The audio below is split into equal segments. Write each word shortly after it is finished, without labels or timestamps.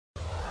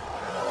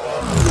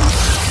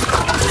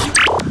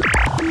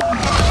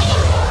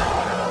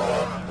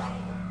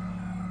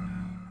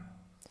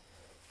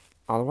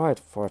Alright,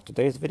 for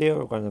today's video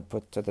we're going to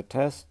put to the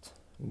test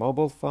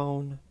mobile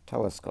phone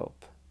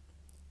telescope.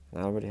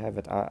 And I already have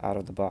it out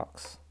of the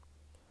box.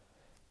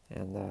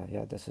 And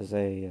yeah, this is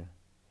a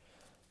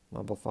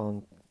mobile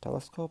phone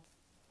telescope.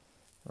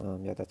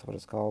 Yeah, that's what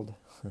it's called.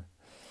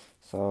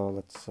 So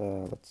let's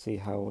see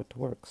how it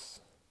works.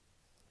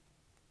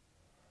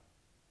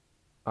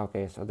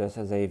 Okay, so this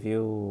is a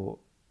view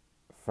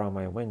from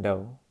my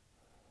window,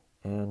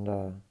 and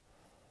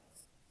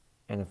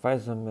if I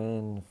zoom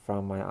in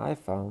from my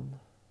iPhone,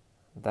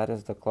 that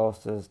is the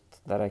closest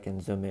that I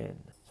can zoom in.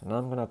 So now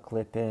I'm gonna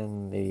clip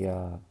in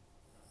the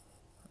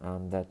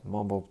that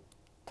mobile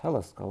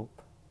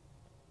telescope.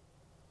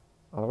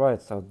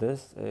 Alright, so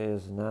this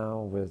is now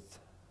with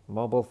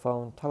mobile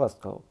phone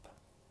telescope,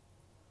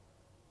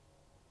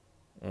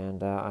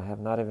 and I have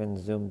not even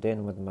zoomed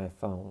in with my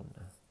phone.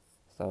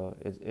 So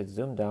it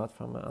zoomed out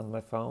from on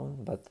my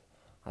phone, but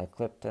I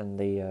clipped in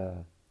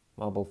the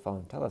mobile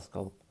phone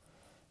telescope,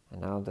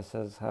 and now this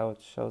is how it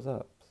shows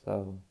up.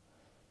 So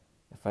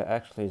if I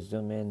actually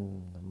zoom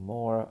in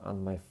more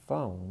on my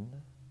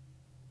phone,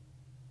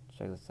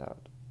 check this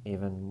out,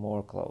 even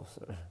more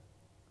closer.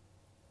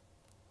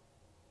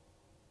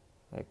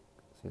 Like,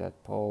 see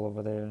that pole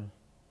over there?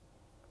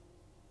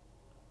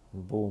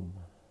 Boom.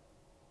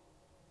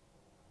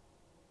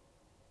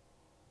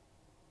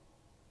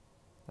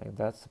 Like,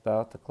 that's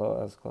about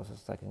as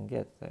closest I can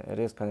get. It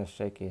is kind of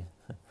shaky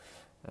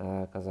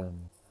because I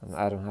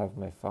don't have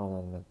my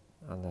phone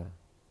I don't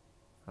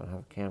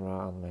have a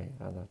camera on the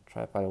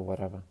tripod or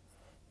whatever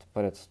to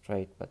put it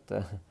straight. But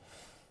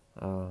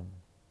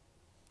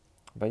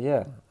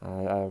yeah,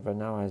 right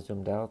now I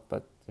zoomed out.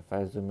 But if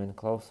I zoom in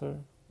closer,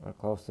 or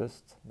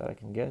closest that I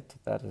can get,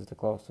 that is the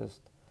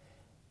closest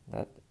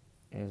that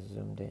is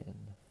zoomed in.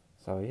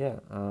 So yeah,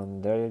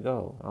 there you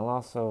go. I'll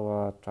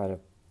also try to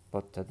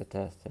put to the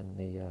test in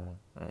the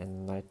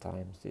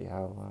nighttime, see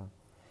how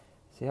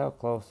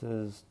close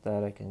is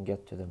that I can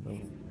get to the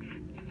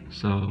moon.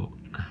 So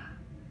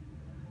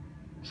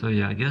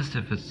yeah, I guess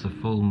if it's a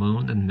full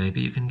moon, then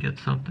maybe you can get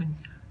something.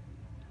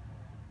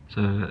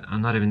 So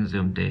I'm not even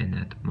zoomed in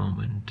at the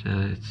moment.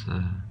 It's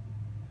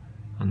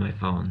on my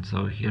phone.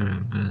 So here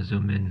I'm gonna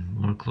zoom in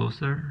more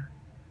closer.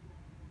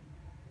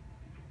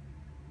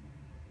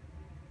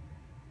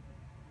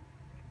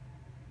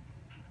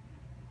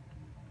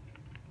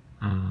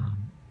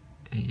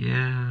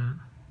 Yeah,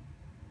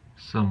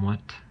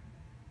 somewhat.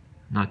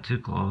 Not too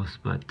close,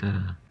 but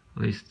at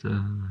least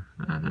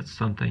that's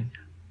something.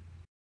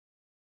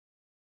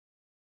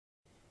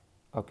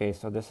 Okay,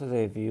 so this is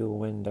a view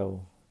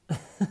window.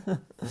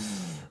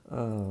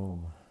 Oh.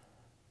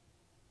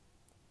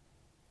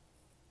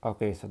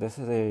 Okay, so this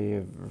is a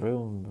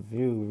room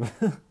view.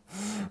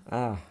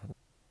 Ah.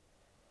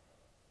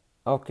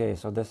 Okay,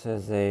 so this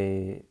is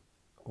a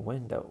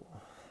window.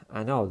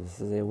 I know this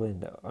is a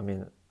window. I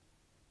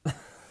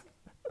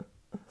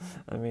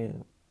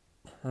mean,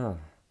 huh.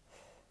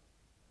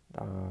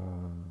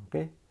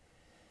 Okay.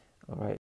 All right.